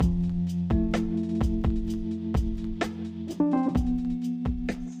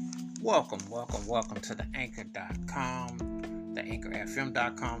Welcome to the Anchor.com, the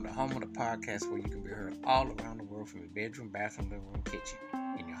AnchorFM.com, the home of the podcast where you can be heard all around the world from your bedroom, bathroom, living room, kitchen,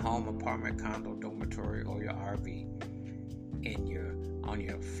 in your home, apartment, condo, dormitory, or your RV, on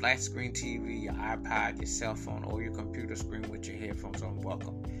your flat screen TV, your iPod, your cell phone, or your computer screen with your headphones on.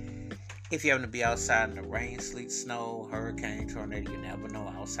 Welcome. If you happen to be outside in the rain, sleet, snow, hurricane, tornado, you never know,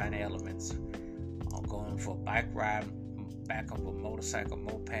 outside elements. I'm going for a bike ride, back of a motorcycle,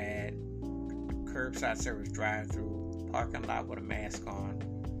 moped, curbside service drive-through, parking lot with a mask on,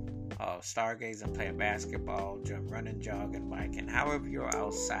 stargazing, playing basketball, running, jogging, biking. However you're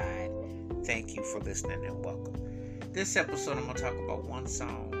outside, thank you for listening and welcome. This episode, I'm going to talk about one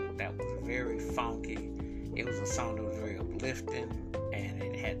song that was very funky. It was a song that was very uplifting, and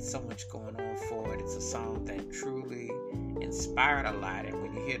it had so much going on for it. It's a song that truly inspired a lot, and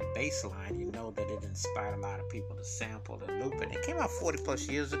when you hear the bass line, you know that it inspired a lot of people to sample and loop it. It came out 40 plus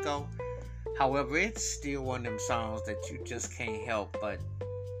years ago. However, it's still one of them songs that you just can't help but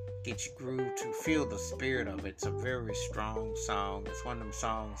get you grooved to feel the spirit of it. It's a very strong song. It's one of them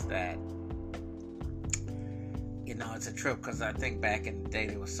songs that, it's a trip, because I think back in the day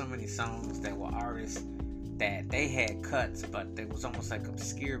there were so many songs that were artists that they had cuts, but they was almost like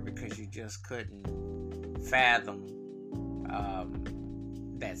obscure because you just couldn't fathom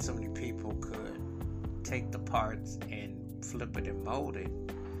that so many people could take the parts and flip it and mold it.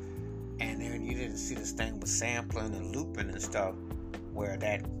 And then you didn't see this thing with sampling and looping and stuff, where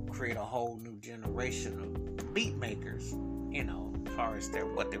that create a whole new generation of beat makers, as far as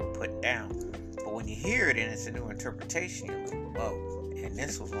what they were putting down. But when you hear it and it's a new interpretation, you're like, whoa. And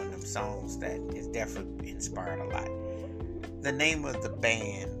this was one of them songs that is definitely inspired a lot. The name of the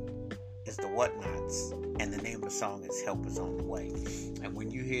band is the Whatnauts, and the name of the song is Help Is On The Way. And when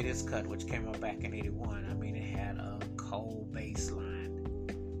you hear this cut, which came out back in 81, it had a cold bass line.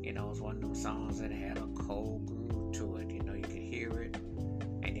 It was one of them songs that had a cold groove to it. You could hear it,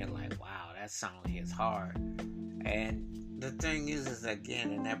 and you're like, wow, that song hits hard. And the thing is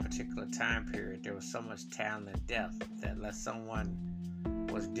again, in that particular time period, there was so much talent and depth that unless someone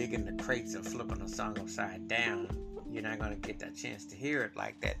was digging the crates and flipping a song upside down, you're not going to get that chance to hear it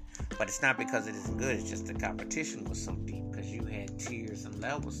like that. But it's not because it isn't good, it's just the competition was so deep, because you had tiers and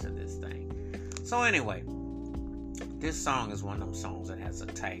levels to this thing. So anyway, this song is one of them songs that has a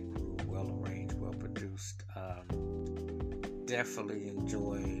tight groove, well arranged, well produced. Definitely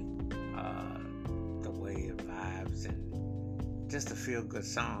enjoy the way it vibes, and just a feel good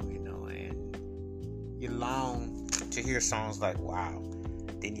song, and you long to hear songs like wow.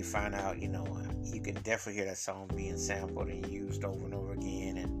 Then you find out, you can definitely hear that song being sampled and used over and over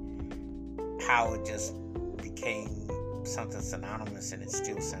again, and how it just became something synonymous, and it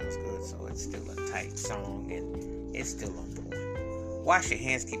still sounds good. So it's still a tight song, and it's still on point. Wash your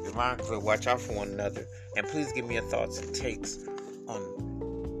hands, keep your mind clear, watch out for one another, and please give me your thoughts and takes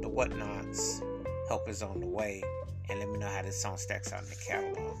on the Whatnauts, Help Is On The Way, and let me know how this song stacks out in the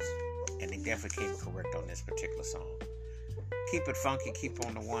catalogs. And they definitely came correct on this particular song. Keep it funky, keep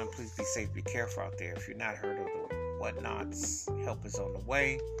on the one. Please be safe, be careful out there. If you've not heard of the Whatnauts, Help Is On The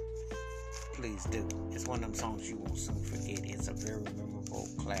Way, please do. It's one of them songs you won't soon forget. It's a very memorable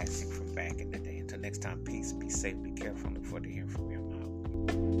classic from back in the day. Until next time, peace, be safe, be careful. Look forward to hearing from you.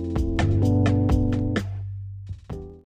 I'm out.